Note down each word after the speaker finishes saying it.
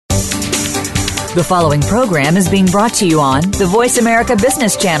The following program is being brought to you on the Voice America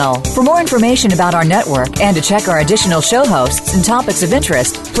Business Channel. For more information about our network and to check our additional show hosts and topics of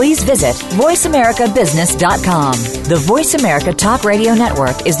interest, please visit voiceamericabusiness.com. The Voice America Talk Radio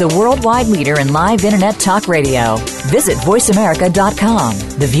Network is the worldwide leader in live Internet talk radio. Visit voiceamerica.com.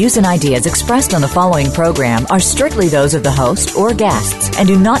 The views and ideas expressed on the following program are strictly those of the host or guests and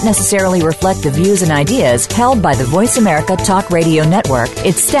do not necessarily reflect the views and ideas held by the Voice America Talk Radio Network,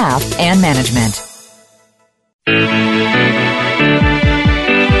 its staff, and management.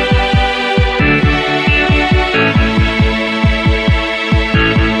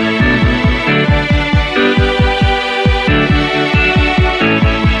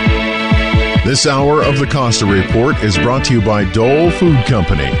 This hour of the Costa Report is brought to you by Dole Food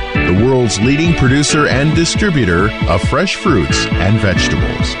Company, the world's leading producer and distributor of fresh fruits and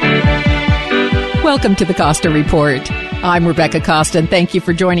vegetables. Welcome to the Costa Report. I'm Rebecca Costa, and thank you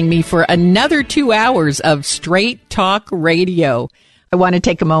for joining me for another 2 hours of Straight Talk Radio. I want to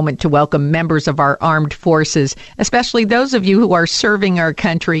take a moment to welcome members of our armed forces, especially those of you who are serving our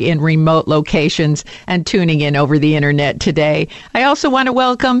country in remote locations and tuning in over the internet today. I also want to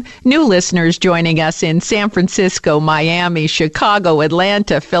welcome new listeners joining us in San Francisco, Miami, Chicago,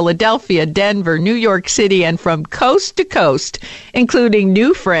 Atlanta, Philadelphia, Denver, New York City, and from coast to coast, including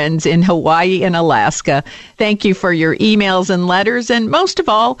new friends in Hawaii and Alaska. Thank you for your emails and letters, and most of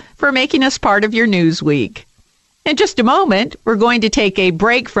all, for making us part of your news week. In just a moment, we're going to take a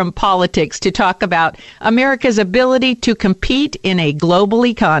break from politics to talk about America's ability to compete in a global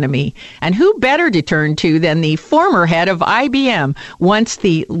economy. And who better to turn to than the former head of IBM, once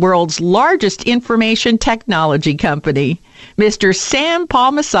the world's largest information technology company. Mr. Sam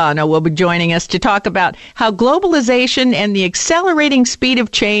Palmisano will be joining us to talk about how globalization and the accelerating speed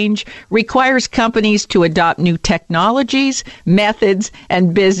of change requires companies to adopt new technologies, methods,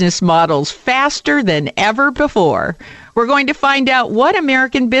 and business models faster than ever before. We're going to find out what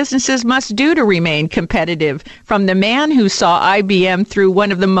American businesses must do to remain competitive from the man who saw IBM through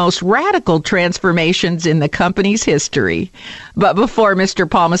one of the most radical transformations in the company's history. But before Mr.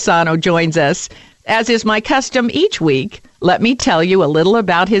 Palmisano joins us, as is my custom each week, let me tell you a little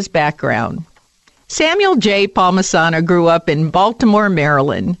about his background. Samuel J. Palmisano grew up in Baltimore,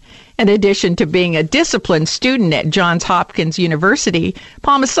 Maryland. In addition to being a disciplined student at Johns Hopkins University,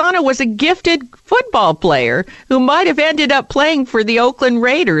 Palmisano was a gifted football player who might have ended up playing for the Oakland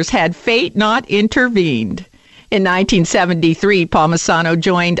Raiders had fate not intervened. In 1973, Palmisano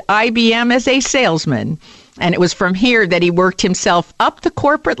joined IBM as a salesman, and it was from here that he worked himself up the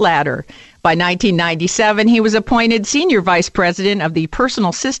corporate ladder. By 1997, he was appointed Senior Vice President of the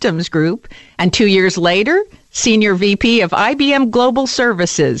Personal Systems Group, and 2 years later, Senior VP of IBM Global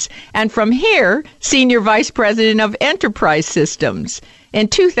Services, and from here, Senior Vice President of Enterprise Systems. In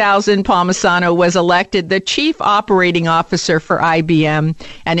 2000, Palmisano was elected the Chief Operating Officer for IBM,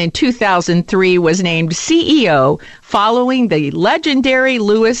 and in 2003 was named CEO following the legendary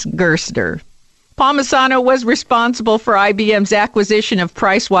Louis Gerstner. Palmisano was responsible for IBM's acquisition of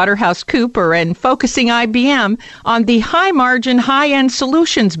PricewaterhouseCoopers and focusing IBM on the high-margin, high-end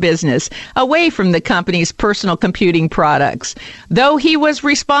solutions business away from the company's personal computing products. Though he was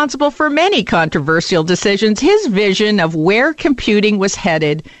responsible for many controversial decisions, his vision of where computing was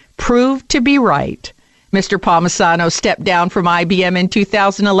headed proved to be right. Mr. Palmisano stepped down from IBM in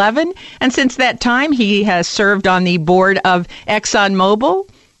 2011, and since that time he has served on the board of ExxonMobil,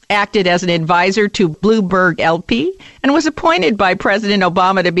 acted as an advisor to Bloomberg LP, and was appointed by President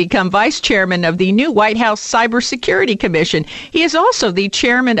Obama to become vice chairman of the new White House Cybersecurity Commission. He is also the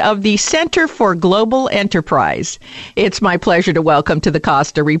chairman of the Center for Global Enterprise. It's my pleasure to welcome to the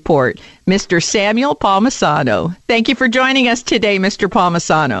Costa Report, Mr. Samuel Palmisano. Thank you for joining us today, Mr.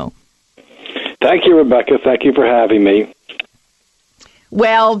 Palmisano. Thank you, Rebecca. Thank you for having me.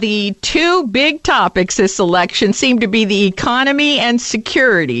 Well, the two big topics this election seem to be the economy and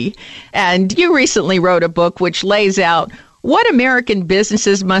security. And you recently wrote a book which lays out what American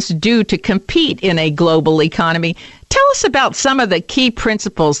businesses must do to compete in a global economy. Tell us about some of the key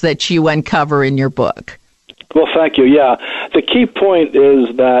principles that you uncover in your book. Well, thank you. Yeah, the key point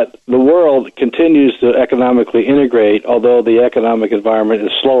is that the world continues to economically integrate, although the economic environment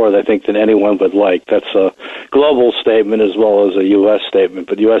is slower, I think, than anyone would like. That's a global statement as well as a U.S. statement,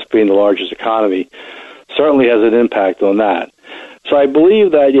 but the U.S. being the largest economy certainly has an impact on that. So I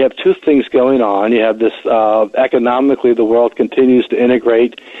believe that you have two things going on. You have this economically, the world continues to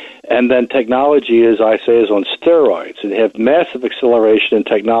integrate And then technology, as I say, is on steroids. And you have massive acceleration in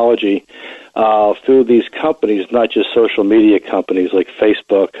technology through these companies, not just social media companies like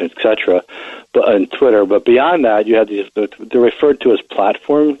Facebook, etc., and Twitter. But beyond that, you have these, they're referred to as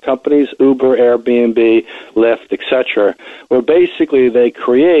platform companies, Uber, Airbnb, Lyft, etc., where basically they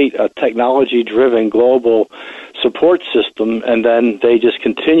create a technology-driven global support system, and then they just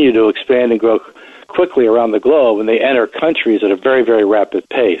continue to expand and grow quickly around the globe, and they enter countries at a very, very rapid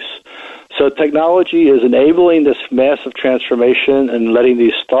pace. So technology is enabling this massive transformation and letting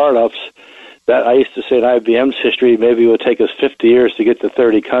these startups that I used to say in IBM's history, maybe it would take us 50 years to get to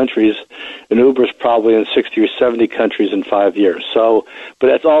 30 countries, and Uber's probably in 60 or 70 countries in 5 years. So, but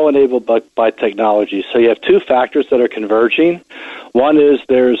that's all enabled by technology. So you have two factors that are converging. One is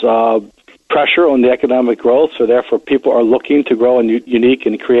there's pressure on the economic growth, so therefore people are looking to grow in unique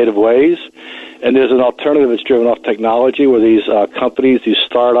and creative ways. And there's an alternative that's driven off technology where these companies, these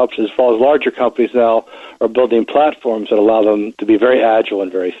startups, as well as larger companies now, are building platforms that allow them to be very agile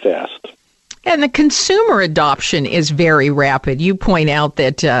and very fast. And the consumer adoption is very rapid. You point out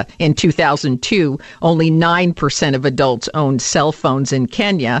that in 2002, only 9% of adults owned cell phones in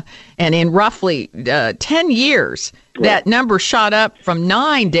Kenya. And in roughly 10 years, right, that number shot up from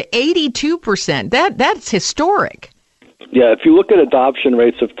 9 to 82%. That's historic. Yeah, if you look at adoption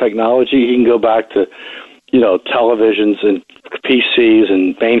rates of technology, you can go back to, televisions and PCs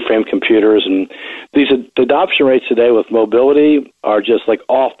and mainframe computers, and these adoption rates today with mobility are just like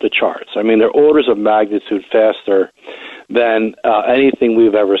off the charts. I mean, they're orders of magnitude faster than anything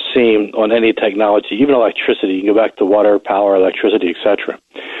we've ever seen on any technology, even electricity. You can go back to water, power, electricity, etc.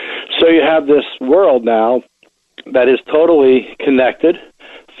 So you have this world now that is totally connected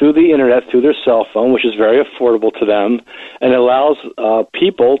through the internet, through their cell phone, which is very affordable to them, and allows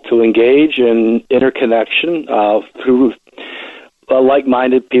people to engage in interconnection through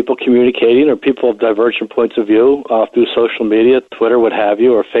like-minded people communicating, or people of divergent points of view through social media, Twitter, what have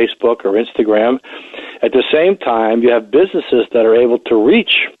you, or Facebook or Instagram. At the same time, you have businesses that are able to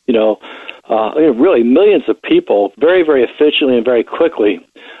reach, really millions of people very, very efficiently and very quickly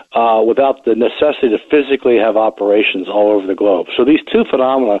without the necessity to physically have operations all over the globe. So these two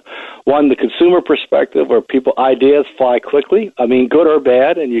phenomena, one, the consumer perspective, where ideas fly quickly, I mean, good or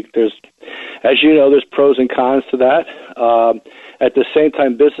bad, and there's, as you know, there's pros and cons to that. At the same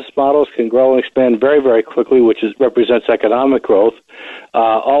time, business models can grow and expand very, very quickly, which represents economic growth.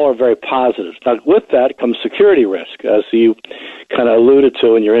 All are very positive. Now, with that comes security risk, as you kind of alluded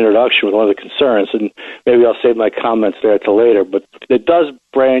to in your introduction with one of the concerns, and maybe I'll save my comments there till later. But it does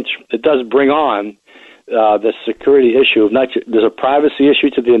bring on the security issue. There's a privacy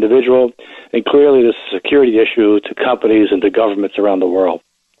issue to the individual, and clearly there's a security issue to companies and to governments around the world.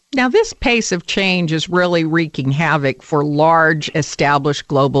 Now, this pace of change is really wreaking havoc for large, established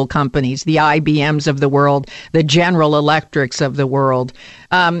global companies, the IBMs of the world, the General Electrics of the world.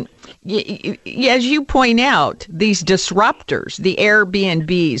 As you point out, these disruptors, the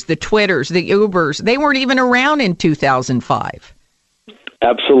Airbnbs, the Twitters, the Ubers, they weren't even around in 2005.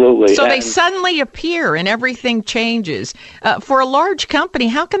 Absolutely. So they suddenly appear and everything changes. For a large company,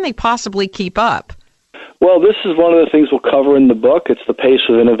 how can they possibly keep up? Well, this is one of the things we'll cover in the book. It's the pace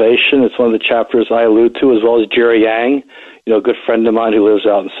of innovation. It's one of the chapters I allude to, as well as Jerry Yang, a good friend of mine who lives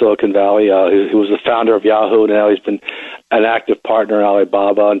out in Silicon Valley. He was the founder of Yahoo, and now he's been an active partner in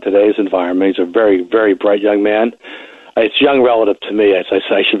Alibaba in today's environment. He's a very, very bright young man. It's young relative to me.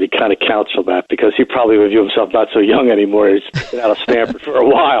 I should be kind of counsel that, because he probably would view himself not so young anymore. He's been out of Stanford for a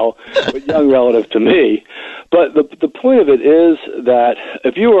while, but young relative to me. But the point of it is that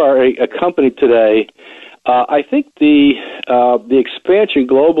if you are a company today, I think the expansion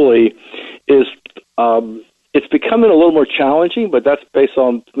globally is it's becoming a little more challenging, but that's based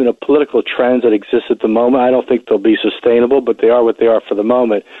on political trends that exist at the moment. I don't think they'll be sustainable, but they are what they are for the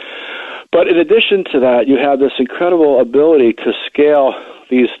moment. But in addition to that, you have this incredible ability to scale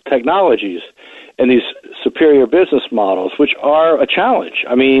these technologies and these superior business models, which are a challenge.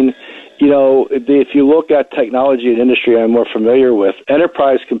 I mean, if you look at technology and industry I'm more familiar with,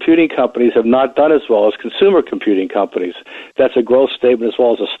 enterprise computing companies have not done as well as consumer computing companies. That's a growth statement as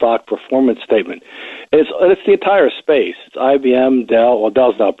well as a stock performance statement. It's the entire space. It's IBM, Dell. Well,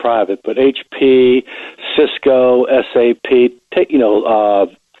 Dell's now private, but HP, Cisco, SAP.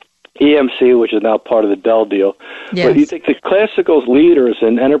 EMC, which is now part of the Dell deal. Yes. But you think the classical leaders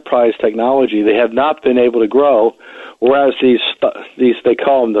in enterprise technology, they have not been able to grow, whereas these they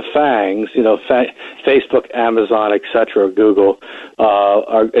call them the FANGs, Facebook, Amazon, etc., Google,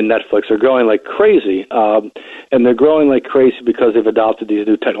 and Netflix are growing like crazy, and they're growing like crazy because they've adopted these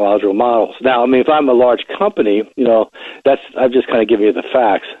new technological models. Now, I mean, if I'm a large company, I'm just kind of giving you the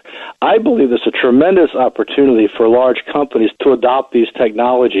facts. I believe there's a tremendous opportunity for large companies to adopt these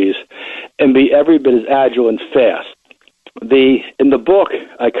technologies and be every bit as agile and fast. In the book,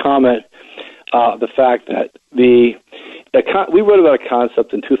 I comment the fact that we wrote about a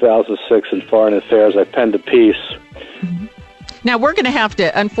concept in 2006 in Foreign Affairs. I penned a piece. Mm-hmm. Now, we're going to have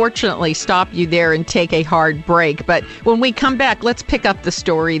to, unfortunately, stop you there and take a hard break. But when we come back, let's pick up the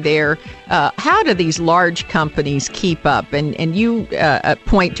story there. How do these large companies keep up? And you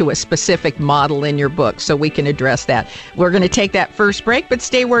point to a specific model in your book, so we can address that. We're going to take that first break, but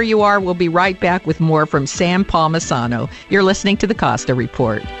stay where you are. We'll be right back with more from Sam Palmisano. You're listening to the Costa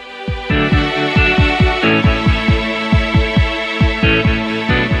Report.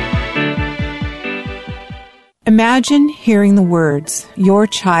 Imagine hearing the words, "Your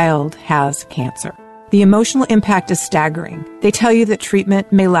child has cancer." The emotional impact is staggering. They tell you that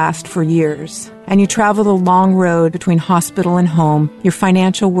treatment may last for years, and you travel the long road between hospital and home. Your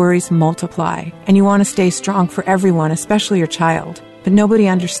financial worries multiply, and you want to stay strong for everyone, especially your child. But nobody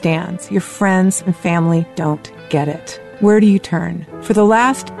understands. Your friends and family don't get it. Where do you turn? For the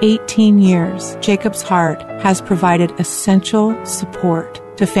last 18 years, Jacob's Heart has provided essential support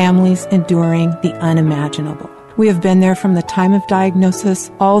to families enduring the unimaginable. We have been there from the time of diagnosis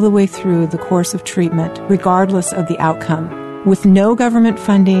all the way through the course of treatment, regardless of the outcome. With no government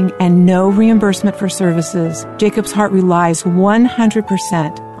funding and no reimbursement for services, Jacob's Heart relies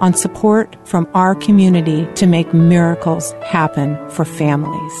 100% on support from our community to make miracles happen for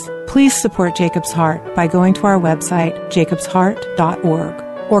families. Please support Jacob's Heart by going to our website, jacobsheart.org.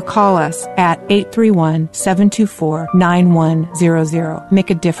 or call us at 831-724-9100. Make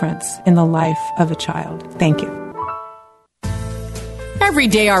a difference in the life of a child. Thank you. Every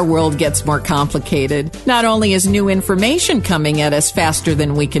day our world gets more complicated. Not only is new information coming at us faster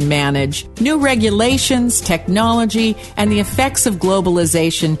than we can manage, new regulations, technology, and the effects of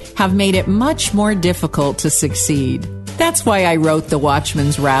globalization have made it much more difficult to succeed. That's why I wrote The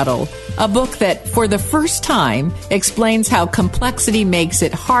Watchman's Rattle, a book that, for the first time, explains how complexity makes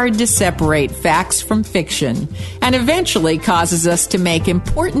it hard to separate facts from fiction and eventually causes us to make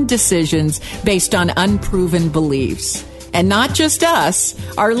important decisions based on unproven beliefs. And not just us,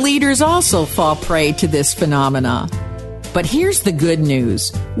 our leaders also fall prey to this phenomena. But here's the good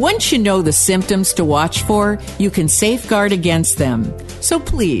news. Once you know the symptoms to watch for, you can safeguard against them. So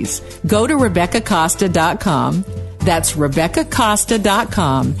please, go to RebeccaCosta.com. That's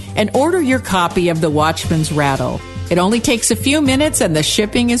RebeccaCosta.com and order your copy of The Watchman's Rattle. It only takes a few minutes and the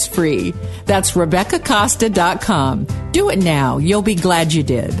shipping is free. That's RebeccaCosta.com. Do it now. You'll be glad you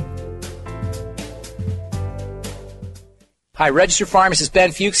did. Hi, registered pharmacist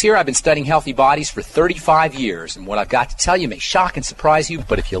Ben Fuchs here. I've been studying healthy bodies for 35 years, and what I've got to tell you may shock and surprise you,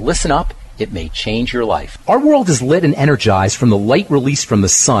 but if you listen up, it may change your life. Our world is lit and energized from the light released from the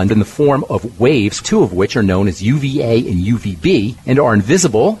sun in the form of waves, two of which are known as UVA and UVB, and are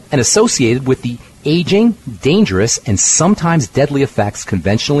invisible and associated with the aging, dangerous, and sometimes deadly effects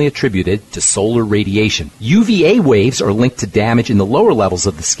conventionally attributed to solar radiation. UVA waves are linked to damage in the lower levels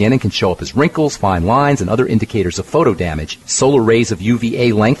of the skin and can show up as wrinkles, fine lines, and other indicators of photo damage. Solar rays of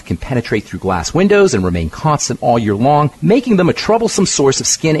UVA length can penetrate through glass windows and remain constant all year long, making them a troublesome source of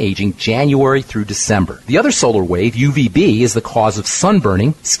skin aging January through December. The other solar wave, UVB, is the cause of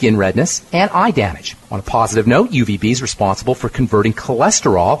sunburning, skin redness, and eye damage. On a positive note, UVB is responsible for converting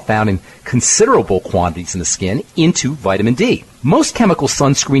cholesterol, found in considerable quantities in the skin, into vitamin D. Most chemical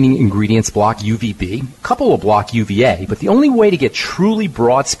sunscreening ingredients block UVB, a couple will block UVA, but the only way to get truly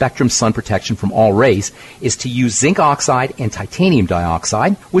broad-spectrum sun protection from all rays is to use zinc oxide and titanium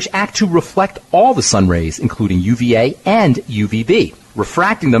dioxide, which act to reflect all the sun rays, including UVA and UVB,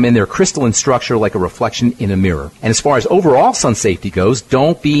 refracting them in their crystalline structure like a reflection in a mirror. And as far as overall sun safety goes,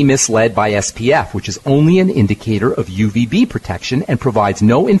 don't be misled by SPF, which is only an indicator of UVB protection and provides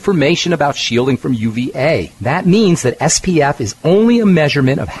no information about shielding from UVA. That means that SPF is only a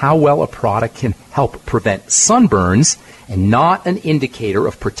measurement of how well a product can help prevent sunburns and not an indicator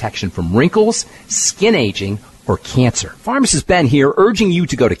of protection from wrinkles, skin aging, or cancer. Pharmacist Ben here, urging you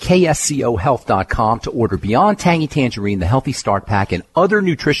to go to kscohealth.com to order Beyond Tangy Tangerine, the Healthy Start Pack, and other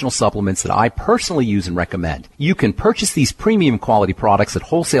nutritional supplements that I personally use and recommend. You can purchase these premium quality products at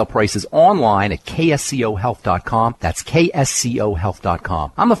wholesale prices online at kscohealth.com. That's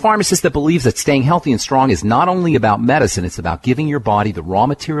kscohealth.com. I'm the pharmacist that believes that staying healthy and strong is not only about medicine, it's about giving your body the raw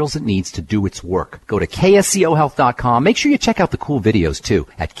materials it needs to do its work. Go to kscohealth.com. Make sure you check out the cool videos too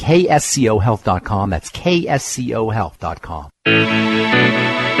at kscohealth.com. That's kscohealth.com.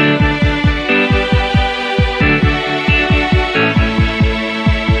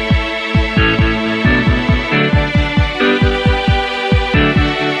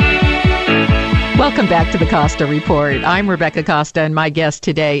 Welcome back to the Costa Report. I'm Rebecca Costa, and my guest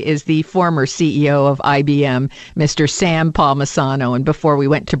today is the former CEO of IBM, Mr. Sam Palmisano. And before we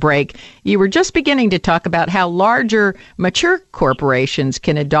went to break, you were just beginning to talk about how larger, mature corporations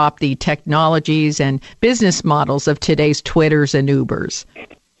can adopt the technologies and business models of today's Twitters and Ubers.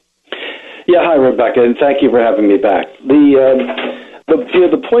 Yeah, hi, Rebecca, and thank you for having me back.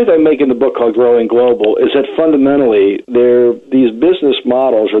 The point I make in the book called Growing Global is that fundamentally these business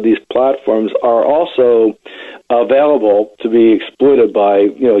models or these platforms are also available to be exploited by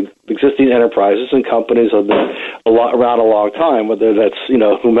existing enterprises and companies that have been around a long time, whether that's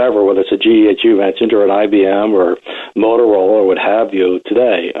whomever, whether it's a GE that you mentioned or an IBM or Motorola or what have you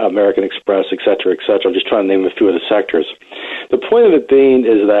today, American Express, et cetera, et cetera. I'm just trying to name a few of the sectors. The point of it being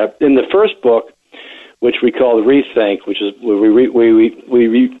is that in the first book, which we call Rethink, which is where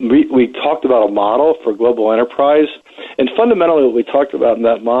we talked about a model for global enterprise. And fundamentally what we talked about in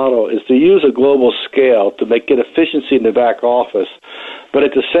that model is to use a global scale to get efficiency in the back office. But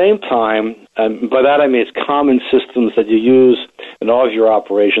at the same time, and by that I mean it's common systems that you use in all of your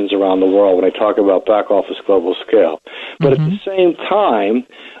operations around the world when I talk about back office global scale. But at the same time,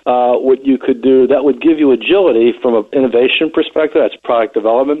 what you could do, that would give you agility from an innovation perspective, that's product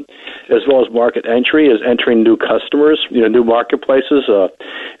development, as well as market entry, as entering new customers, new marketplaces.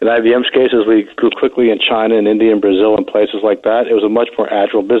 In IBM's case, as we grew quickly in China and India and Brazil and places like that, it was a much more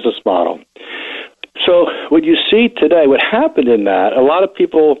agile business model. So what you see today, what happened in that, a lot of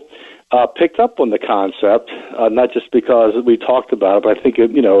people picked up on the concept, not just because we talked about it, but I think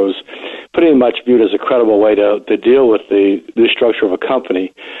it was pretty much viewed as a credible way to deal with the new structure of a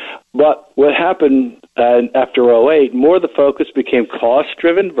company. But what happened after 2008, more of the focus became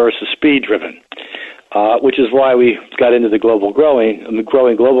cost-driven versus speed-driven, which is why we got into the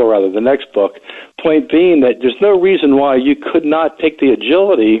Growing Global, rather, the next book. Point being that there's no reason why you could not take the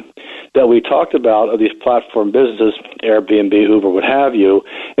agility that we talked about of these platform businesses, Airbnb, Uber, what have you,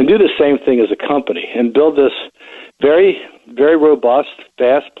 and do the same thing as a company and build this very, very robust,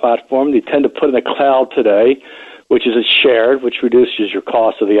 fast platform. They tend to put in the cloud today, which is shared, which reduces your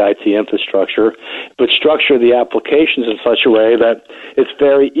cost of the IT infrastructure, but structure the applications in such a way that it's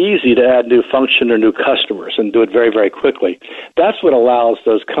very easy to add new function or new customers and do it very, very quickly. That's what allows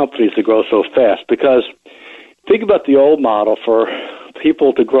those companies to grow so fast, because think about the old model for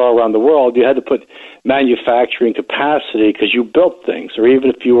people to grow around the world. You had to put manufacturing capacity because you built things, or even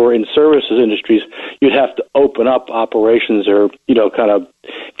if you were in services industries, you'd have to open up operations or, kind of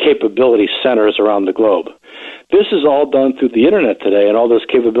capability centers around the globe. This is all done through the internet today, and all those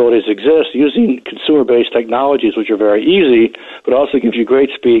capabilities exist using consumer-based technologies, which are very easy, but also gives you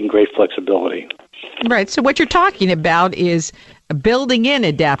great speed and great flexibility. Right. So what you're talking about is building in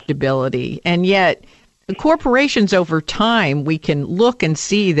adaptability, and yet corporations over time, we can look and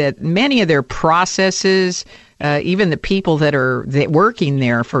see that many of their processes, even the people that are working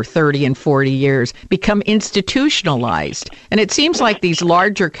there for 30 and 40 years, become institutionalized. And it seems like these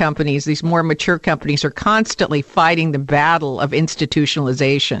larger companies, these more mature companies, are constantly fighting the battle of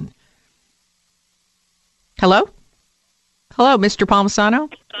institutionalization. Hello? Hello, Mr.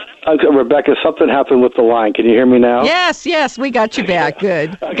 Palmisano? Rebecca, something happened with the line. Can you hear me now? Yes, we got you back.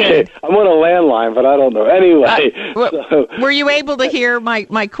 Good. Okay, good. I'm on a landline, but I don't know. Anyway. Were you able to hear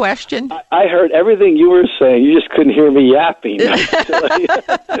my question? I heard everything you were saying. You just couldn't hear me yapping. But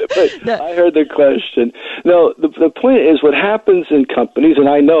I heard the question. No, the point is what happens in companies, and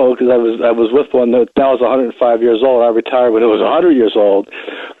I know because I was with one that now is 105 years old. I retired when it was 100 years old.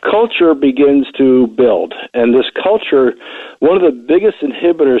 Culture begins to build, and this culture, one of the biggest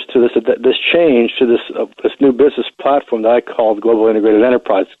inhibitors to this change, to this new business platform that I called Global Integrated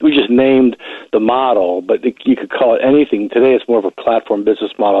Enterprise. We just named the model, but you could call it anything. Today it's more of a platform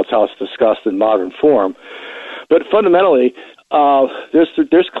business model. It's how it's discussed in modern form. But fundamentally,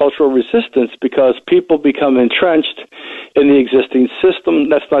 there's cultural resistance because people become entrenched in the existing system.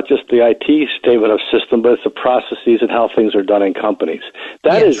 That's not just the IT statement of system, but it's the processes and how things are done in companies.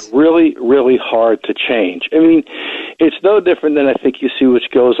 That is really, really hard to change. I mean, it's no different than I think you see which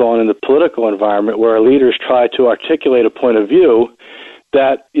goes on in the political environment where leaders try to articulate a point of view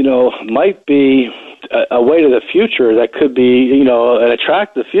that, might be a way to the future that could be, an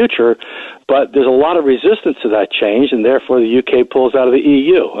attractive future, but there's a lot of resistance to that change, and therefore the UK pulls out of the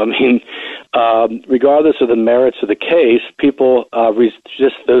EU. I mean, regardless of the merits of the case, people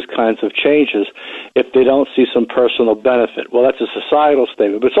resist those kinds of changes if they don't see some personal benefit. Well, that's a societal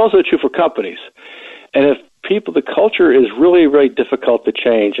statement, but it's also true for companies. And if the culture is really, very difficult to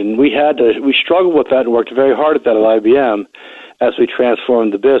change, and we struggled with that and worked very hard at that at IBM. as we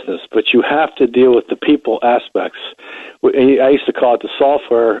transform the business. But you have to deal with the people aspects. I used to call it the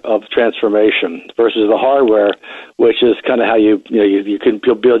software of transformation versus the hardware, which is kind of how you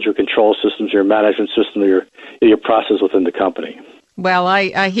build your control systems, your management system, your process within the company. Well,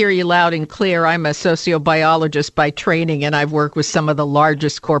 I hear you loud and clear. I'm a sociobiologist by training, and I've worked with some of the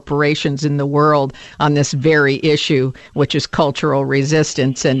largest corporations in the world on this very issue, which is cultural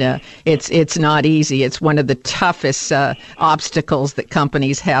resistance. And it's not easy. It's one of the toughest obstacles that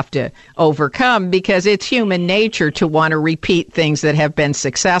companies have to overcome, because it's human nature to want to repeat things that have been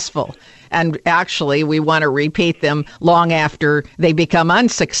successful. And actually, we want to repeat them long after they become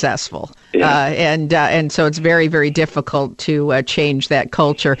unsuccessful. Yeah. And so it's very, very difficult to change that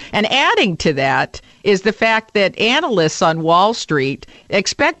culture. And adding to that is the fact that analysts on Wall Street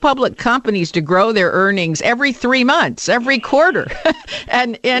expect public companies to grow their earnings every 3 months, every quarter.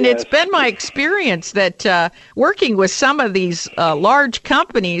 and yes. It's been my experience that working with some of these large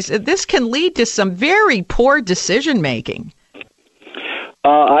companies, this can lead to some very poor decision making.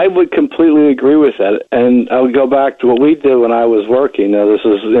 I would completely agree with that, and I would go back to what we did when I was working. Now, this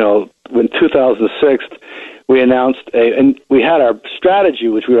is, in 2006, we announced and we had our strategy,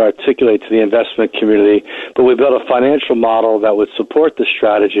 which we would articulate to the investment community, but we built a financial model that would support the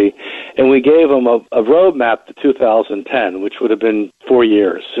strategy, and we gave them a roadmap to 2010, which would have been 4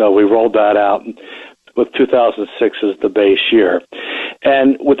 years. So we rolled that out with 2006 as the base year.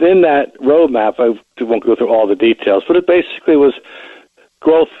 And within that roadmap, I won't go through all the details, but it basically was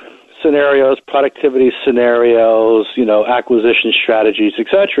growth scenarios, productivity scenarios, acquisition strategies,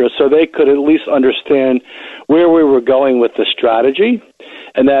 etc., so they could at least understand where we were going with the strategy,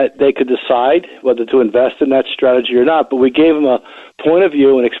 and that they could decide whether to invest in that strategy or not. But we gave them a point of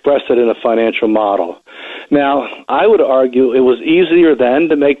view and expressed it in a financial model. Now, I would argue it was easier then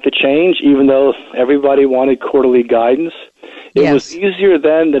to make the change, even though everybody wanted quarterly guidance. It was easier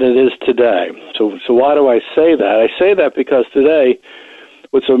then than it is today. So why do I say that? I say that because today,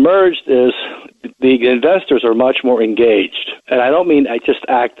 what's emerged is the investors are much more engaged, and I don't mean just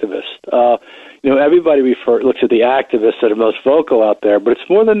activists. Everybody looks at the activists that are most vocal out there, but it's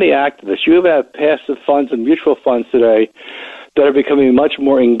more than the activists. You have passive funds and mutual funds today that are becoming much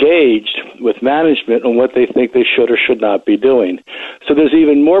more engaged with management on what they think they should or should not be doing. So there's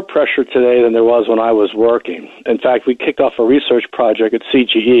even more pressure today than there was when I was working. In fact, we kicked off a research project at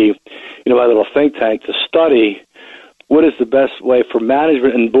CGE, my little think tank, to study what is the best way for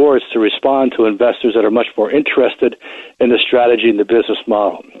management and boards to respond to investors that are much more interested in the strategy and the business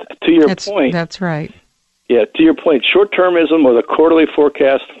model? To your point. That's right. Yeah, to your point, short-termism or the quarterly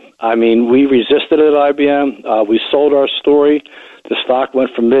forecast, we resisted it at IBM. We sold our story. The stock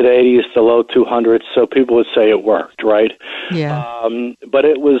went from mid-80s to low 200s, so people would say it worked, right? Yeah. But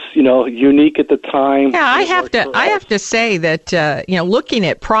it was, unique at the time. Yeah, I have to say that, looking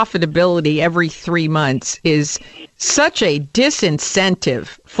at profitability every 3 months is such a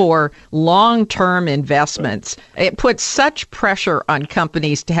disincentive for long-term investments. It puts such pressure on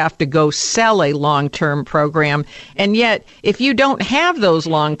companies to have to go sell a long-term program. And yet, if you don't have those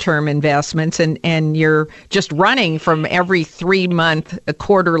long-term investments and you're just running from every 3-month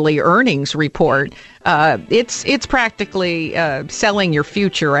quarterly earnings report, it's practically selling your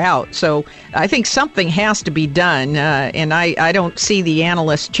future out. So I think something has to be done, and I don't see the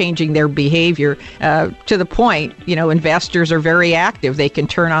analysts changing their behavior to the point, investors are very active. They can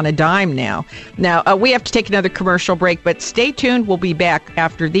turn on a dime now. Now, we have to take another commercial break, but stay tuned. We'll be back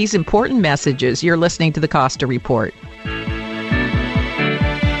after these important messages. You're listening to the Costa Report.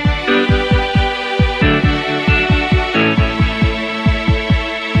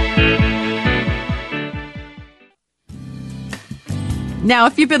 Now,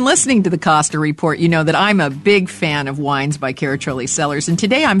 if you've been listening to the Costa Report, you know that I'm a big fan of wines by Caraccioli Cellars. And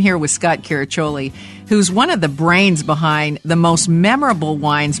today I'm here with Scott Caraccioli, who's one of the brains behind the most memorable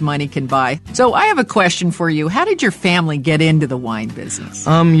wines money can buy. So I have a question for you. How did your family get into the wine business?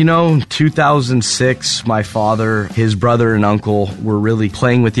 2006, my father, his brother, and uncle were really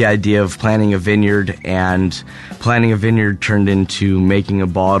playing with the idea of planting a vineyard, and planting a vineyard turned into making a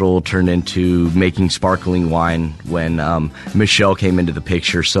bottle, turned into making sparkling wine when Michelle came into the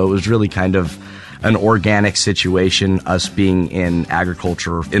picture. So it was really kind of an organic situation, us being in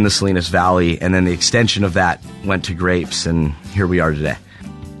agriculture in the Salinas Valley, and then the extension of that went to grapes, and here we are today.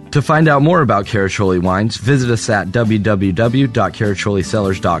 To find out more about Caraccioli wines, visit us at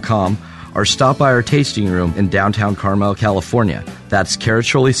www.caraccioli-cellars.com or stop by our tasting room in downtown Carmel, California. That's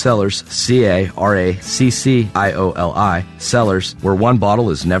Caraccioli Cellars, Caraccioli, Cellars, where one bottle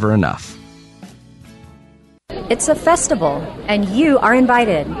is never enough. It's a festival, and you are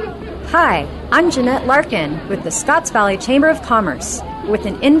invited. Hi, I'm Jeanette Larkin with the Scotts Valley Chamber of Commerce with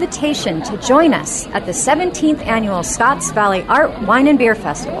an invitation to join us at the 17th Annual Scotts Valley Art, Wine, and Beer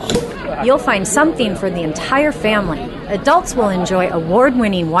Festival. You'll find something for the entire family. Adults will enjoy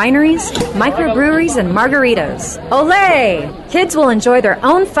award-winning wineries, microbreweries, and margaritas. Olé! Kids will enjoy their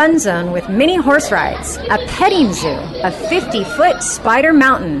own fun zone with mini horse rides, a petting zoo, a 50-foot spider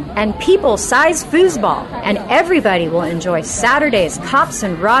mountain, and people-sized foosball. And everybody will enjoy Saturday's Cops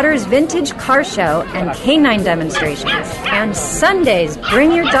and Rodders Vintage Car Show and canine demonstrations. And Sunday's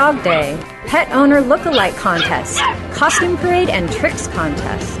Bring Your Dog Day, Pet Owner Look-alike Contest, Costume Parade, and Tricks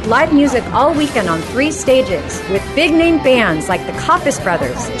Contest. Live music all weekend on 3 stages with big-name bands like the Coppice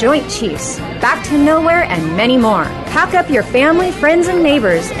Brothers, Joint Chiefs, Back to Nowhere, and many more. Pack up your family, friends, and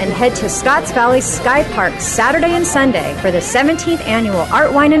neighbors and head to Scotts Valley Sky Park Saturday and Sunday for the 17th Annual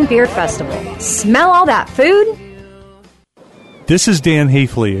Art, Wine, and Beer Festival. Smell all that food? This is Dan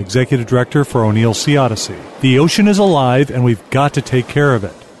Hafley, Executive Director for O'Neill Sea Odyssey. The ocean is alive and we've got to take care of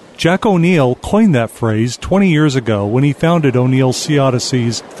it. Jack O'Neill coined that phrase 20 years ago when he founded O'Neill Sea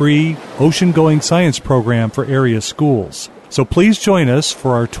Odyssey's free ocean-going science program for area schools. So please join us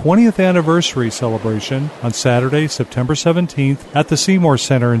for our 20th anniversary celebration on Saturday, September 17th at the Seymour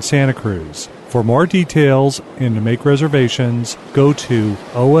Center in Santa Cruz. For more details and to make reservations, go to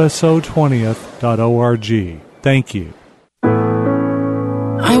oso20th.org. Thank you.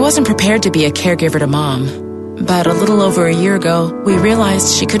 I wasn't prepared to be a caregiver to Mom. But a little over a year ago, we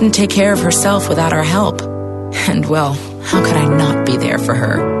realized she couldn't take care of herself without our help. And well, how could I not be there for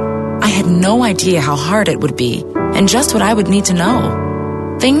her? I had no idea how hard it would be, and just what I would need to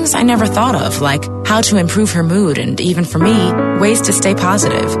know. Things I never thought of, like how to improve her mood, and even for me, ways to stay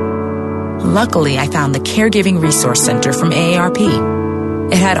positive. Luckily, I found the Caregiving Resource Center from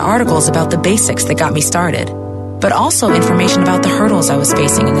AARP. It had articles about the basics that got me started, but also information about the hurdles I was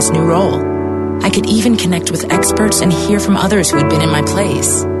facing in this new role. I could even connect with experts and hear from others who had been in my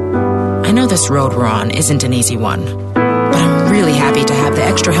place. I know this road we're on isn't an easy one, but I'm really happy to have the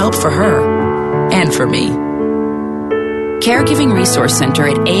extra help for her and for me. Caregiving Resource Center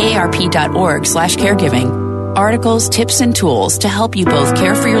at aarp.org/caregiving. Articles, tips, and tools to help you both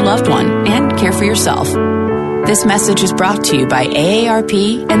care for your loved one and care for yourself. This message is brought to you by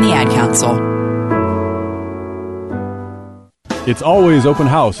AARP and the Ad Council. It's always open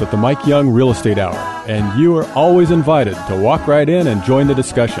house at the Mike Young Real Estate Hour, and you are always invited to walk right in and join the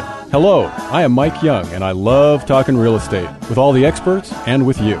discussion. Hello, I am Mike Young, and I love talking real estate with all the experts and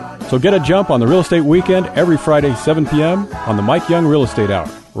with you. So get a jump on the Real Estate Weekend every Friday, 7 p.m. on the Mike Young Real Estate Hour,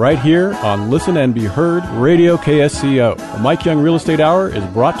 right here on Listen and Be Heard Radio KSCO. The Mike Young Real Estate Hour is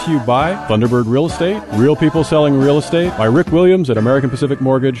brought to you by Thunderbird Real Estate, Real People Selling Real Estate, by Rick Williams at American Pacific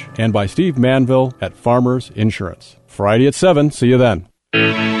Mortgage, and by Steve Manville at Farmers Insurance. Friday at 7. See you then.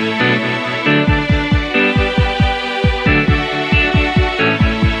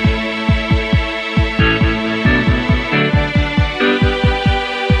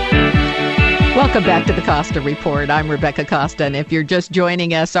 Welcome back to the Costa Report. I'm Rebecca Costa, and if you're just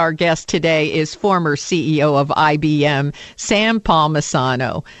joining us, our guest today is former CEO of IBM, Sam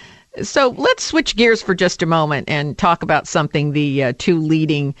Palmisano. So let's switch gears for just a moment and talk about something the two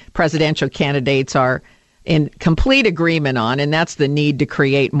leading presidential candidates are in complete agreement on, and that's the need to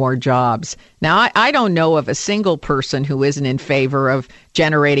create more jobs. Now, I don't know of a single person who isn't in favor of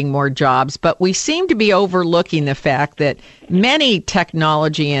generating more jobs, but we seem to be overlooking the fact that many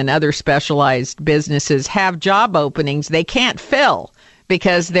technology and other specialized businesses have job openings they can't fill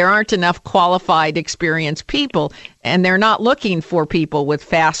because there aren't enough qualified, experienced people, and they're not looking for people with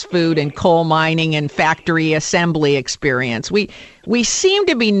fast food and coal mining and factory assembly experience. We seem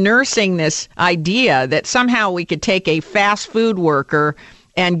to be nursing this idea that somehow we could take a fast food worker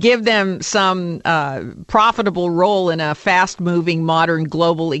and give them some profitable role in a fast-moving, modern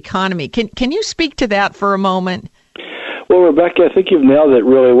global economy. Can you speak to that for a moment? Well, Rebecca, I think you've nailed it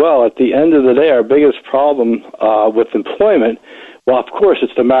really well. At the end of the day, our biggest problem with employment, well, of course,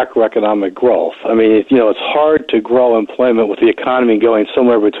 it's the macroeconomic growth. I mean, it's hard to grow employment with the economy going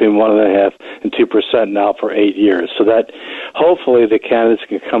somewhere between 1.5% and 2% now for 8 years. So that hopefully the candidates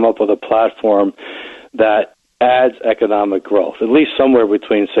can come up with a platform that adds economic growth, at least somewhere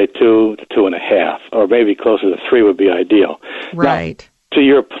between, say, 2 to 2.5, or maybe closer to 3 would be ideal. Right. Now, to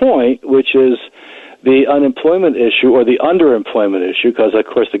your point, which is the unemployment issue or the underemployment issue, because, of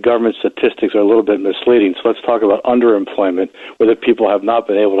course, the government statistics are a little bit misleading. So let's talk about underemployment, where the people have not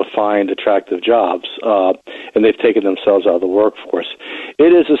been able to find attractive jobs, and they've taken themselves out of the workforce.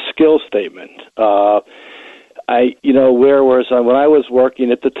 It is a skill statement. When I was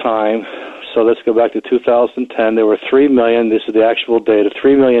working at the time, So let's go back to 2010. There were 3 million, this is the actual data,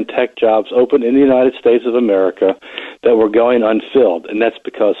 3 million tech jobs open in the United States of America that were going unfilled, and that's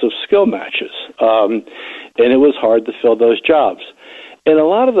because of skill matches. And it was hard to fill those jobs. And a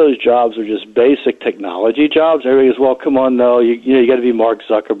lot of those jobs are just basic technology jobs. Everybody goes, well, come on, no, you got to be Mark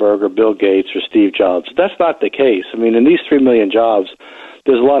Zuckerberg or Bill Gates or Steve Jobs. That's not the case. I mean, in these 3 million jobs,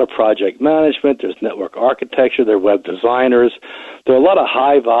 there's a lot of project management, there's network architecture, there are web designers. There are a lot of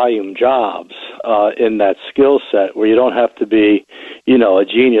high-volume jobs in that skill set where you don't have to be, a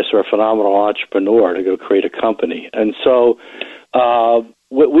genius or a phenomenal entrepreneur to go create a company. And so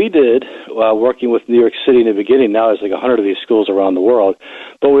what we did, working with New York City in the beginning, now there's like 100 of these schools around the world,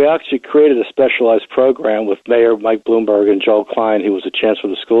 but we actually created a specialized program with Mayor Mike Bloomberg and Joel Klein, who was the chancellor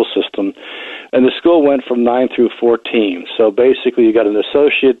of the school system, and the school went from 9 through 14. So basically you got an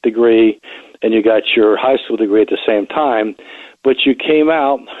associate degree and you got your high school degree at the same time, but you came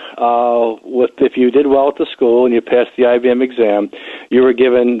out with, if you did well at the school and you passed the IBM exam, you were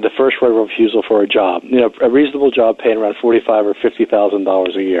given the first right of refusal for a job, a reasonable job paying around $45,000 or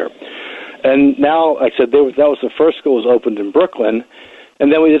 $50,000 a year. And now, like I said, that was the first school was opened in Brooklyn,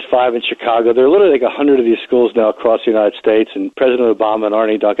 and then we did 5 in Chicago. There are literally like 100 of these schools now across the United States, and President Obama and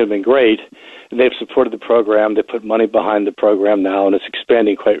Arne Duncan have been great, and they've supported the program. They put money behind the program now, and it's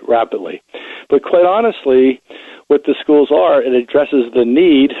expanding quite rapidly. But quite honestly, what the schools are, it addresses the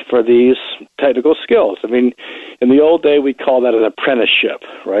need for these technical skills. I mean, in the old day, we call that an apprenticeship,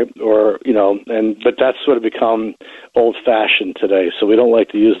 right? Or, but that's sort of become old-fashioned today, so we don't like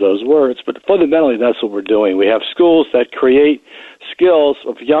to use those words. But fundamentally, that's what we're doing. We have schools that create skills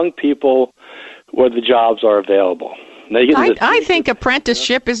of young people where the jobs are available. I think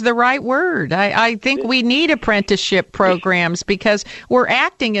apprenticeship is the right word. I think we need apprenticeship programs because we're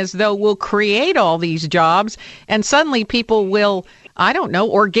acting as though we'll create all these jobs and suddenly people will,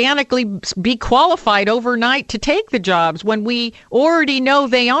 organically be qualified overnight to take the jobs when we already know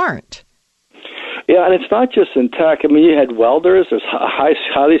they aren't. Yeah, and it's not just in tech. I mean, you had welders. There's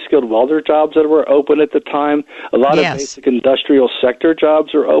highly skilled welder jobs that were open at the time. A lot of basic industrial sector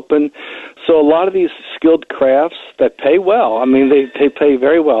jobs are open. So a lot of these skilled crafts that pay well. I mean, they pay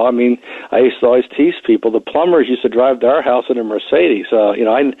very well. I mean, I used to always tease people. The plumbers used to drive to our house in a Mercedes.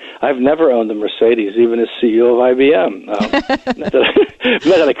 I've never owned a Mercedes, even as CEO of IBM. Not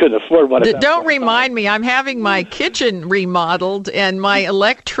that I couldn't afford one. Don't remind me. I'm having my kitchen remodeled, and my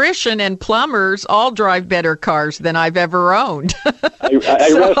electrician and plumbers all drive better cars than I've ever owned. I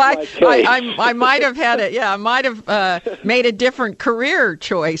might have had it. Yeah, I might have made a different career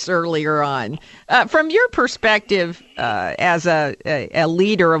choice earlier on. From your perspective, as a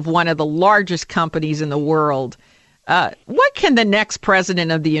leader of one of the largest companies in the world, what can the next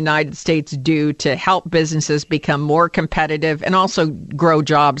president of the United States do to help businesses become more competitive and also grow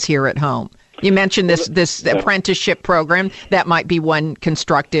jobs here at home? You mentioned this apprenticeship program. That might be one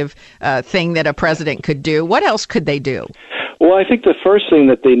constructive thing that a president could do. What else could they do? Well, I think the first thing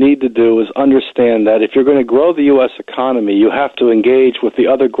that they need to do is understand that if you're going to grow the U.S. economy, you have to engage with the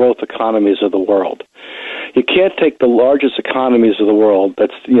other growth economies of the world. You can't take the largest economies of the world,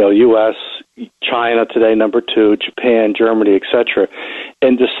 that's U.S., China today, number 2, Japan, Germany, etc.,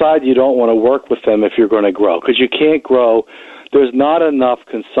 and decide you don't want to work with them if you're going to grow, because you can't grow. There's not enough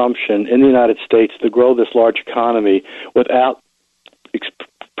consumption in the United States to grow this large economy without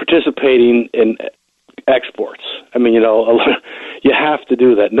participating in exports. I mean, you have to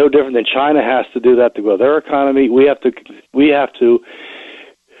do that. No different than China has to do that to grow their economy. We have to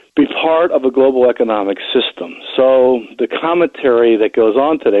be part of a global economic system. So the commentary that goes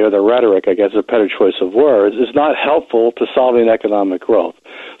on today, or the rhetoric, I guess, a better choice of words, is not helpful to solving economic growth.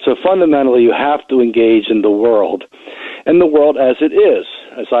 So fundamentally, you have to engage in the world, and the world as it is,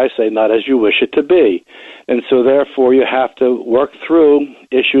 as I say, not as you wish it to be. And so therefore, you have to work through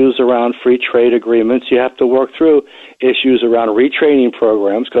issues around free trade agreements. You have to work through issues around retraining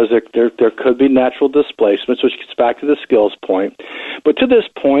programs, because there could be natural displacements, which gets back to the skills point. But to this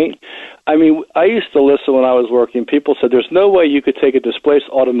point, I mean, I used to listen when I was working. People said there's no way you could take a displaced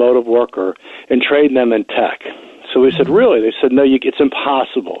automotive worker and train them in tech. So we said, really? They said, no, it's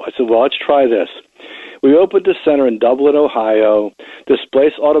impossible. I said, well, let's try this. We opened a center in Dublin, Ohio,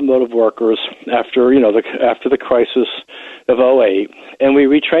 displaced automotive workers after the crisis of 2008, and we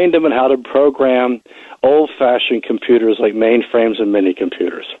retrained them in how to program old-fashioned computers like mainframes and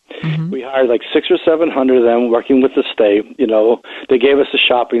mini-computers. Mm-hmm. We hired like 600 or 700 of them working with the state. They gave us a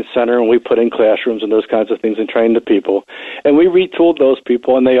shopping center, and we put in classrooms and those kinds of things and trained the people. And we retooled those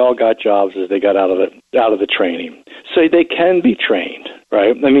people, and they all got jobs as they got out of the training. So they can be trained,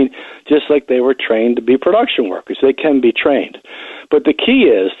 right? I mean, just like they were trained to be production workers, they can be trained. But the key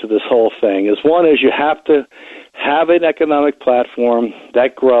is to this whole thing is, one is you have to have an economic platform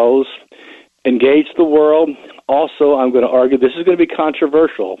that grows, engage the world. Also, I'm going to argue this is going to be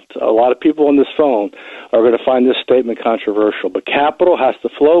controversial. A lot of people on this phone are going to find this statement controversial. But capital has to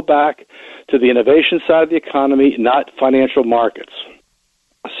flow back to the innovation side of the economy, not financial markets.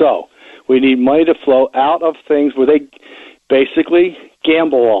 So we need money to flow out of things where they basically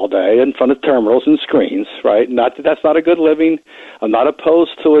gamble all day in front of terminals and screens, right? Not that that's not a good living. I'm not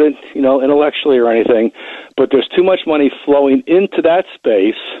opposed to it, intellectually or anything, but there's too much money flowing into that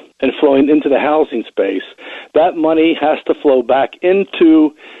space and flowing into the housing space. That money has to flow back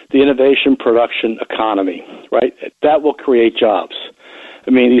into the innovation production economy, right? That will create jobs. I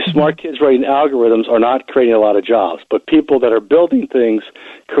mean, these smart kids writing algorithms are not creating a lot of jobs, but people that are building things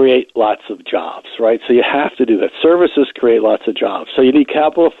create lots of jobs, right? So you have to do that. Services create lots of jobs. So you need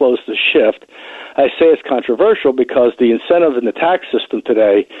capital flows to shift. I say it's controversial because the incentive in the tax system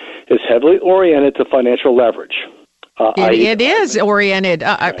today is heavily oriented to financial leverage. It is oriented,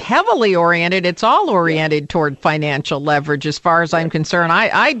 heavily oriented. It's all oriented toward financial leverage as far as I'm concerned.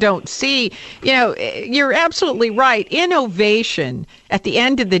 I don't see, you're absolutely right. Innovation, at the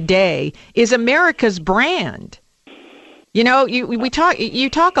end of the day, is America's brand. You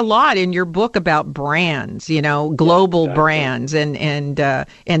talk a lot in your book about brands, global brands and the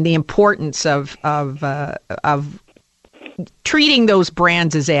importance of treating those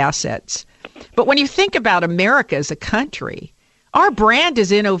brands as assets. But when you think about America as a country, our brand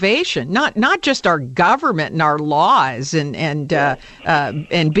is innovation, not just our government and our laws and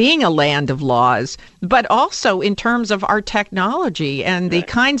being a land of laws, but also in terms of our technology and the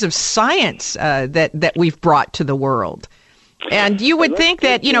kinds of science that we've brought to the world. And you would think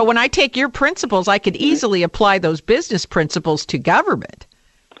that, when I take your principles, I could easily apply those business principles to government.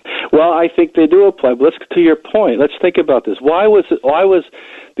 Well, I think they do apply. But let's to your point. Let's think about this. Why was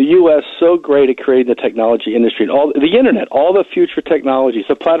the U.S. so great at creating the technology industry and all the internet, all the future technologies,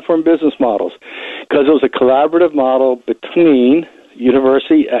 the platform business models? Because it was a collaborative model between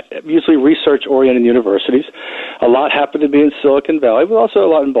university, usually research-oriented universities. A lot happened to be in Silicon Valley, but also a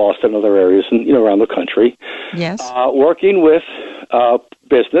lot in Boston and other areas and around the country. Yes. Working with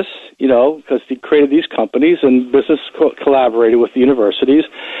business, because they created these companies and business collaborated with the universities,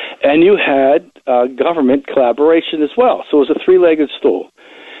 and you had government collaboration as well. So it was a three-legged stool.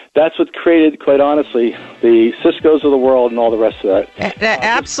 That's what created, quite honestly, the Ciscos of the world and all the rest of that.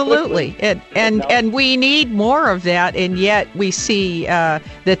 Absolutely. And we need more of that, and yet we see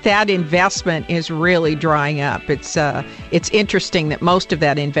that investment is really drying up. It's interesting that most of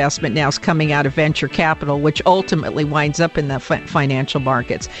that investment now is coming out of venture capital, which ultimately winds up in the financial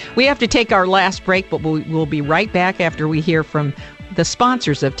markets. We have to take our last break, but we'll be right back after we hear from the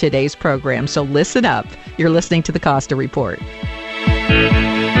sponsors of today's program. So listen up. You're listening to the Costa Report.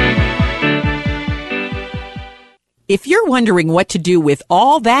 If you're wondering what to do with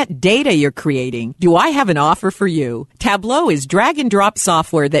all that data you're creating, do I have an offer for you? Tableau is drag-and-drop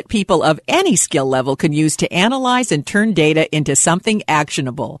software that people of any skill level can use to analyze and turn data into something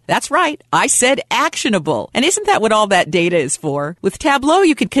actionable. That's right, I said actionable. And isn't that what all that data is for? With Tableau,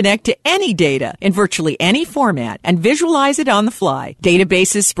 you can connect to any data in virtually any format and visualize it on the fly.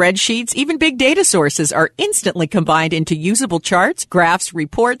 Databases, spreadsheets, even big data sources are instantly combined into usable charts, graphs,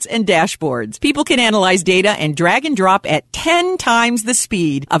 reports, and dashboards. People can analyze data and drag and drop at 10 times the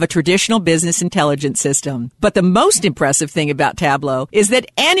speed of a traditional business intelligence system. But the most impressive thing about Tableau is that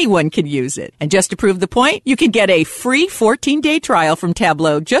anyone can use it. And just to prove the point, you can get a free 14-day trial from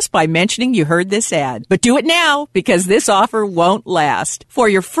Tableau just by mentioning you heard this ad. But do it now, because this offer won't last. For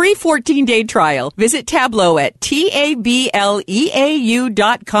your free 14-day trial, visit Tableau at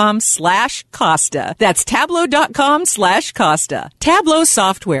tableau.com/Costa. That's tableau.com/Costa. Tableau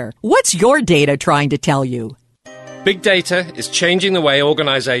software. What's your data trying to tell you? Big data is changing the way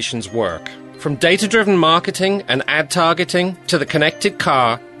organizations work. From data-driven marketing and ad targeting to the connected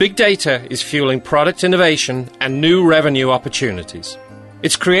car, big data is fueling product innovation and new revenue opportunities.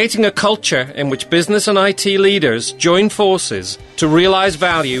 It's creating a culture in which business and IT leaders join forces to realize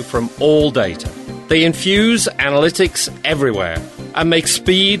value from all data. They infuse analytics everywhere and make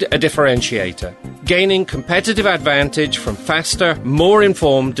speed a differentiator, gaining competitive advantage from faster, more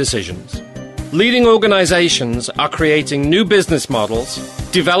informed decisions. Leading organizations are creating new business models,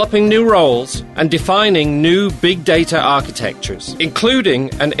 developing new roles, and defining new big data architectures, including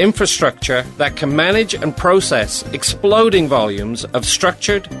an infrastructure that can manage and process exploding volumes of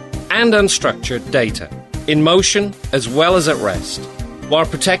structured and unstructured data, in motion as well as at rest, while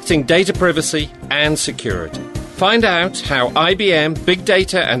protecting data privacy and security. Find out how IBM Big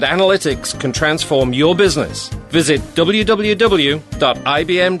Data and Analytics can transform your business Visit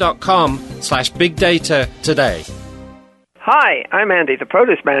www.ibm.com/bigdata today. Hi, I'm Andy, the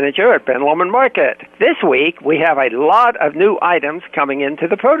produce manager at Ben Lomond Market. This week, we have a lot of new items coming into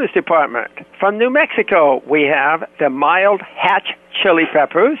the produce department. From New Mexico, we have the mild hatch chili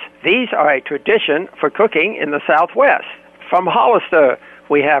peppers. These are a tradition for cooking in the Southwest. From Hollister,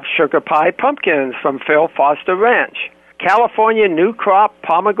 we have sugar pie pumpkins from Phil Foster Ranch. California new crop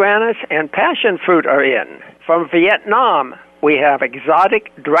pomegranates and passion fruit are in. From Vietnam, we have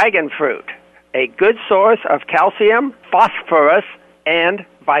exotic dragon fruit, a good source of calcium, phosphorus, and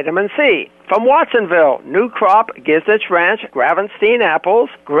vitamin C. From Watsonville, new crop Giznich Ranch Gravenstein apples,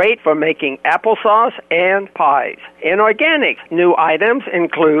 great for making applesauce and pies. In organics, new items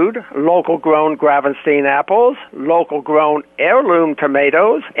include local-grown Gravenstein apples, local-grown heirloom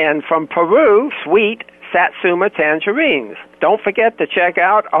tomatoes, and from Peru, sweet Satsuma tangerines. Don't forget to check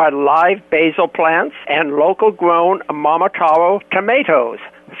out our live basil plants and local-grown Momotaro tomatoes.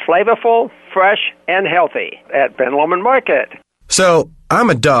 Flavorful, fresh, and healthy at Ben Lomond Market. So, I'm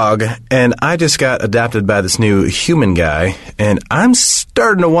a dog, and I just got adopted by this new human guy, and I'm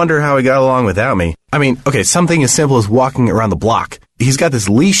starting to wonder how he got along without me. I mean, okay, something as simple as walking around the block. He's got this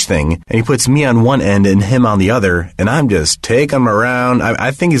leash thing, and he puts me on one end and him on the other, and I'm just taking him around.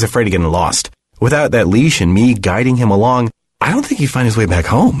 I think he's afraid of getting lost. Without that leash and me guiding him along, I don't think he'd find his way back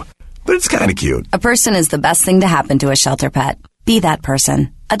home. But it's kind of cute. A person is the best thing to happen to a shelter pet. Be that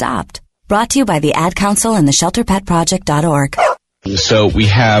person. Adopt. Brought to you by the Ad Council and the ShelterPetProject.org. So we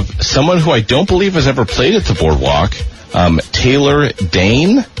have someone who I don't believe has ever played at the boardwalk, Taylor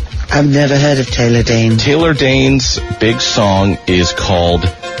Dane. I've never heard of Taylor Dane. Taylor Dane's big song is called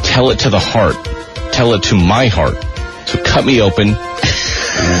Tell It to the Heart. Tell it to my heart. So cut me open,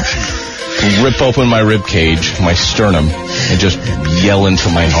 rip open my rib cage, my sternum, and just yell into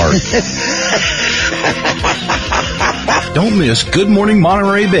my heart. Don't miss Good Morning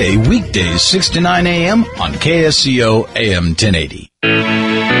Monterey Bay, weekdays 6 to 9 a.m. on KSCO AM 1080.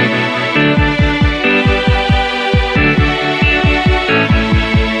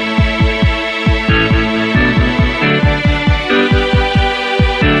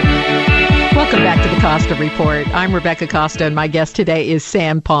 Welcome back to the Costa Report. I'm Rebecca Costa, and my guest today is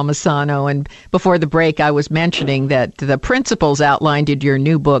Sam Palmisano. And before the break, I was mentioning that the principles outlined in your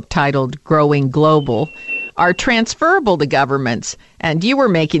new book titled Growing Global are transferable to governments. And you were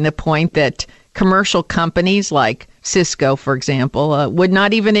making the point that commercial companies like Cisco, for example, would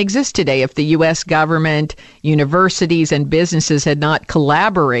not even exist today if the U.S. government, universities, and businesses had not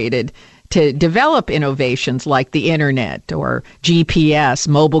collaborated to develop innovations like the internet or GPS,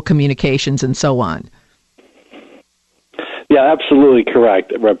 mobile communications, and so on. Yeah, absolutely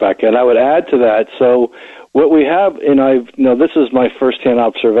correct, Rebecca. And I would add to that, so what we have, and this is my firsthand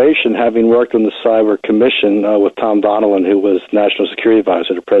observation, having worked on the Cyber Commission with Tom Donilon, who was National Security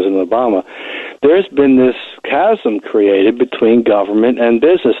Advisor to President Obama. There's been this chasm created between government and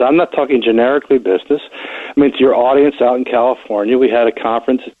business. I'm not talking generically business. I mean, to your audience out in California, we had a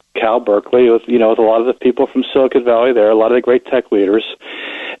conference at Cal Berkeley with a lot of the people from Silicon Valley there, a lot of the great tech leaders,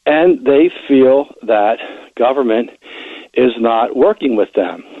 and they feel that government is not working with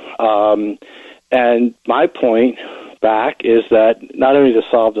them. And my point back is that not only to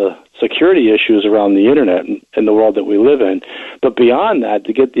solve the security issues around the internet and the world that we live in, but beyond that,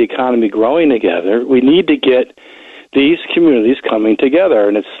 to get the economy growing together, we need to get these communities coming together.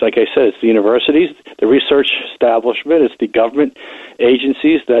 And it's, like I said, it's the universities, the research establishment, it's the government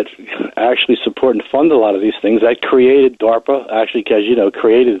agencies that actually support and fund a lot of these things that created DARPA, actually, as you know,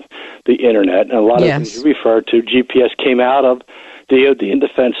 created the internet. And a lot of things you referred to, GPS came out of DOD and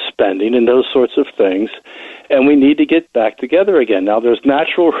defense spending and those sorts of things, and we need to get back together again. Now, there's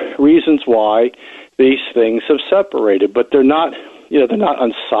natural reasons why these things have separated, but they're not, they're not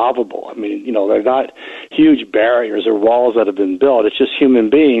unsolvable. I mean, they're not huge barriers or walls that have been built. It's just human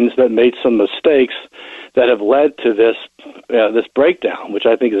beings that made some mistakes that have led to this breakdown, which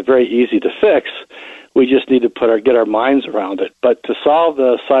I think is very easy to fix. We just need to get our minds around it. But to solve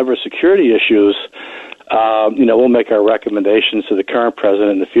the cybersecurity issues, we'll make our recommendations to the current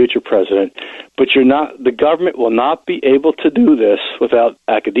president and the future president, but the government will not be able to do this without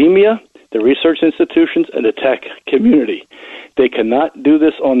academia, the research institutions, and the tech community. They cannot do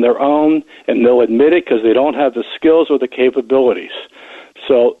this on their own, and they'll admit it because they don't have the skills or the capabilities.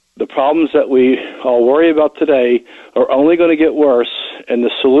 So the problems that we all worry about today are only going to get worse, and the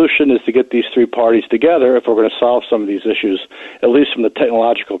solution is to get these three parties together if we're going to solve some of these issues, at least from the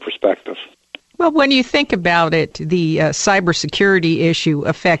technological perspective. Well, when you think about it, the cybersecurity issue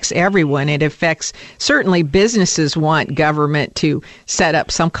affects everyone. It affects, certainly businesses want government to set up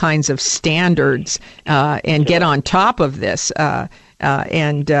some kinds of standards and get on top of this.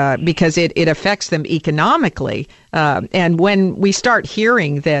 And because it affects them economically. And when we start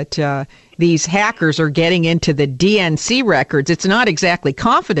hearing that these hackers are getting into the DNC records, it's not exactly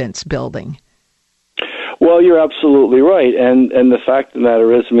confidence building. Well, you're absolutely right. And the fact of the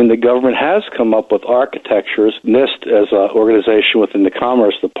matter is, I mean, the government has come up with architectures, NIST as an organization within the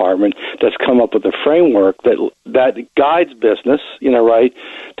Commerce Department, that's come up with a framework that guides business, right,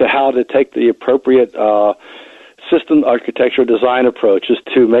 to how to take the appropriate system architecture design approaches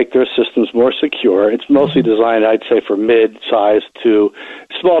to make their systems more secure. It's mostly designed, I'd say, for mid-sized to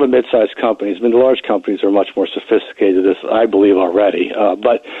small to mid-sized companies. I mean, the large companies are much more sophisticated, as I believe already.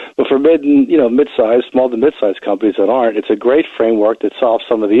 But for mid-sized, small to mid-sized companies that aren't, it's a great framework that solves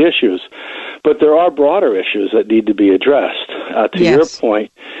some of the issues. But there are broader issues that need to be addressed. To your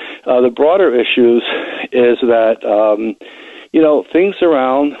point, the broader issues is that things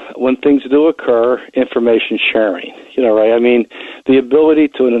around when things do occur, information sharing, right? I mean, the ability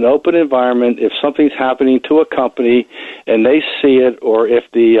to, in an open environment, if something's happening to a company and they see it, or if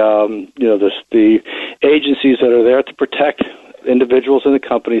the agencies that are there to protect individuals in the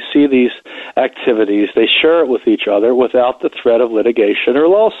company see these activities, they share it with each other without the threat of litigation or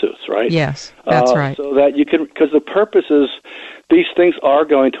lawsuits, right? Yes, that's right. So that you can, because the purpose is these things are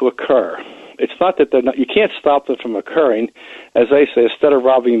going to occur. It's not that they're not, you can't stop them from occurring. As they say, instead of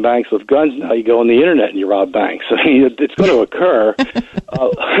robbing banks with guns, now you go on the internet and you rob banks. I mean, it's going to occur.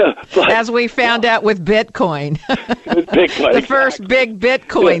 As we found out with Bitcoin. With Bitcoin. The first big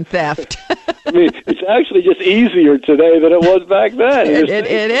Bitcoin theft. I mean, it's actually just easier today than it was back then. It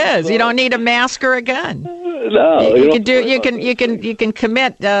is. You don't need a mask or a gun. No, you can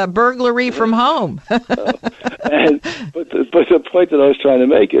commit burglary from home. But the point that I was trying to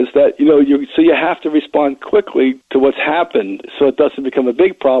make is that you have to respond quickly to what's happened, so it doesn't become a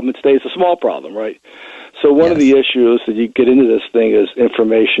big problem. It stays a small problem, right? So one of the issues that you get into this thing is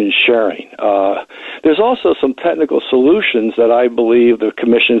information sharing. There's also some technical solutions that I believe the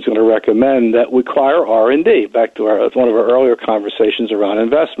Commission is going to recommend that require R&D, back to one of our earlier conversations around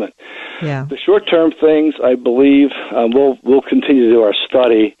investment. Yeah. The short-term things, I believe, we'll continue to do our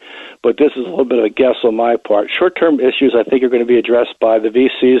study, but this is a little bit of a guess on my part. Short-term issues, I think, are going to be addressed by the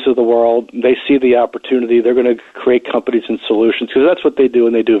VCs of the world. They see the opportunity. They're going to create companies and solutions because that's what they do,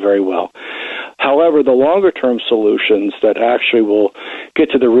 and they do very well. However, the longer-term solutions that actually will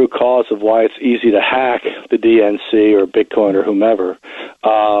get to the root cause of why it's easy to hack the DNC or Bitcoin or whomever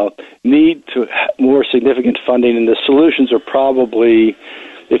need to more significant funding, and the solutions are probably,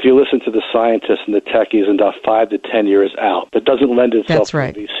 if you listen to the scientists and the techies, about 5 to 10 years out. That doesn't lend itself to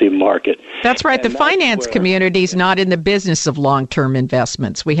the VC market. That's right. The finance community is not in the business of long-term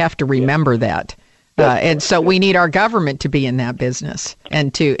investments. We have to remember that. And so we need our government to be in that business,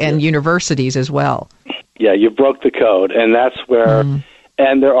 and universities as well. Yeah, you broke the code, and that's where.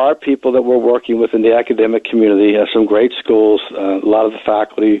 And there are people that we're working with in the academic community, some great schools, a lot of the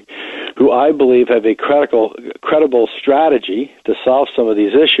faculty, who I believe have a credible strategy to solve some of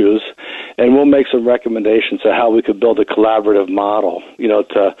these issues, and we'll make some recommendations on how we could build a collaborative model,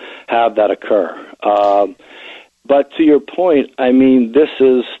 to have that occur. But to your point, I mean, this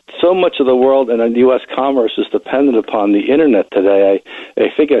is so much of the world, and U.S. commerce is dependent upon the Internet today. I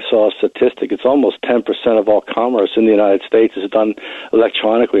think I saw a statistic. It's almost 10% of all commerce in the United States is done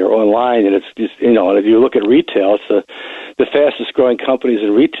electronically or online. And it's just, and if you look at retail, it's the fastest growing companies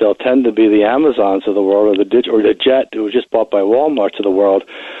in retail tend to be the Amazons of the world, or the Jet, who was just bought by Walmart of the world,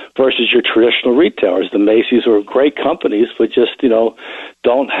 versus your traditional retailers. The Macy's are great companies, but just,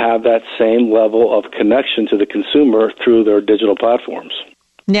 don't have that same level of connection to the consumer through their digital platforms.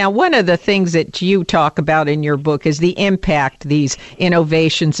 Now, one of the things that you talk about in your book is the impact these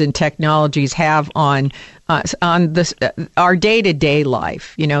innovations and technologies have on our day-to-day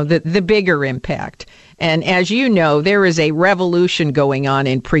life, the bigger impact. And as you know, there is a revolution going on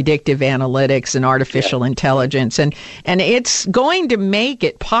in predictive analytics and artificial intelligence, and it's going to make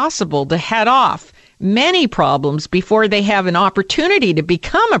it possible to head off many problems before they have an opportunity to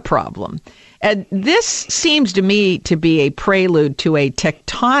become a problem. And this seems to me to be a prelude to a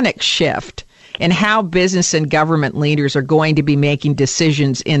tectonic shift in how business and government leaders are going to be making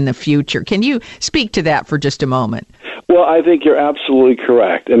decisions in the future. Can you speak to that for just a moment? Well, I think you're absolutely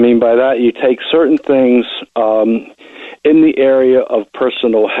correct. I mean, by that, you take certain things in the area of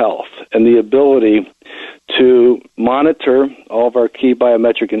personal health and the ability to monitor all of our key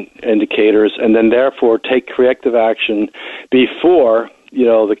biometric indicators and then therefore take corrective action before,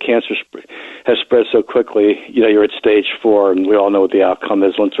 the cancer has spread so quickly, you're at stage 4, and we all know what the outcome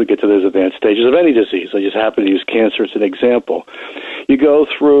is once we get to those advanced stages of any disease. I just happen to use cancer as an example. You go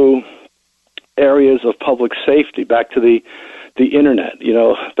through areas of public safety, back to the internet,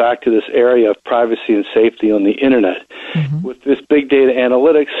 back to this area of privacy and safety on the internet. Mm-hmm. With this big data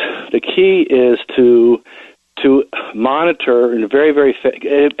analytics, the key is to monitor in very, very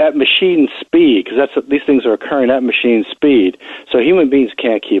at machine speed, because these things are occurring at machine speed, so human beings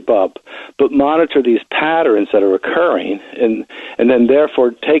can't keep up. But monitor these patterns that are occurring, and then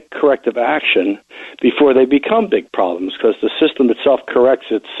therefore take corrective action before they become big problems, because the system itself corrects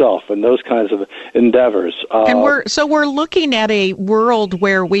itself, and those kinds of endeavors. And we're looking at a world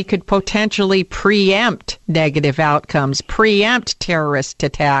where we could potentially preempt negative outcomes, preempt terrorist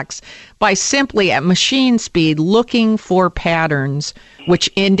attacks, by simply at machine speed looking for patterns which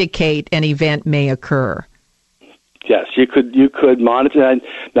indicate an event may occur. Yes, you could monitor.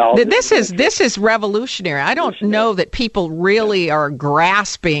 Now, this is revolutionary. I don't know that people really are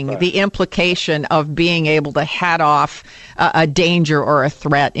grasping the implication of being able to head off a danger or a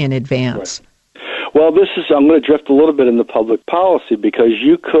threat in advance. Right. Well, I'm going to drift a little bit into public policy, because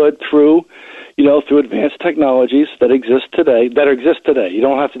you could through advanced technologies that exist today. You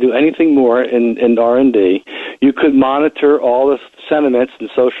don't have to do anything more in R&D. You could monitor all the sentiments in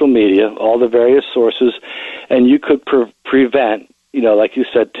social media, all the various sources, and you could prevent, like you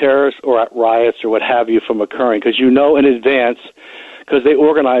said, terrorists or riots or what have you from occurring, because in advance, because they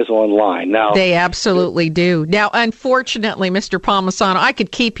organize online. Now they absolutely do. Now, unfortunately, Mr. Palmisano, I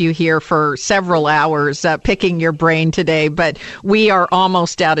could keep you here for several hours picking your brain today, but we are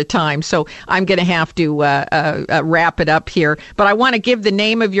almost out of time, so I'm going to have to wrap it up here. But I want to give the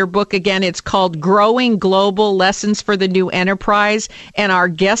name of your book again. It's called Growing Global: Lessons for the New Enterprise, and our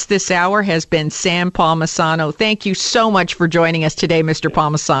guest this hour has been Sam Palmisano. Thank you so much for joining us today, Mr.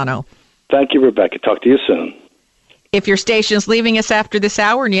 Palmisano. Thank you, Rebecca. Talk to you soon. If your station's leaving us after this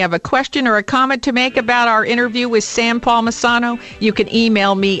hour and you have a question or a comment to make about our interview with Sam Palmisano, you can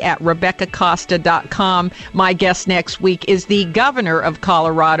email me at RebeccaCosta.com. My guest next week is the governor of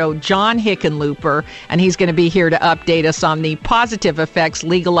Colorado, John Hickenlooper, and he's going to be here to update us on the positive effects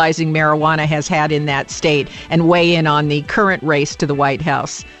legalizing marijuana has had in that state and weigh in on the current race to the White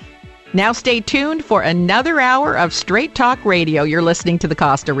House. Now stay tuned for another hour of Straight Talk Radio. You're listening to the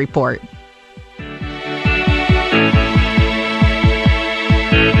Costa Report.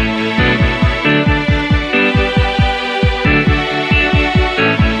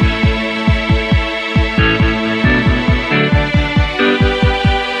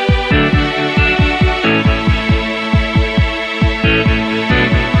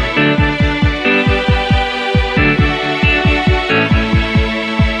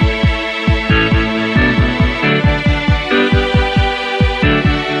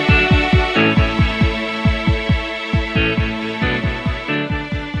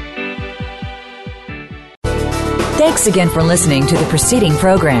 Thanks again for listening to the preceding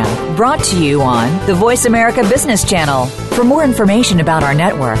program, brought to you on the Voice America Business Channel. For more information about our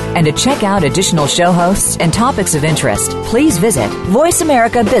network and to check out additional show hosts and topics of interest, please visit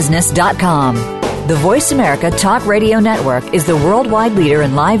voiceamericabusiness.com. The Voice America Talk Radio Network is the worldwide leader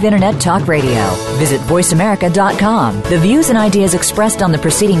in live Internet talk radio. Visit voiceamerica.com. The views and ideas expressed on the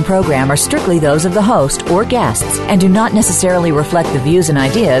preceding program are strictly those of the host or guests and do not necessarily reflect the views and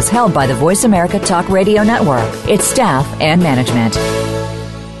ideas held by the Voice America Talk Radio Network, its staff, and management.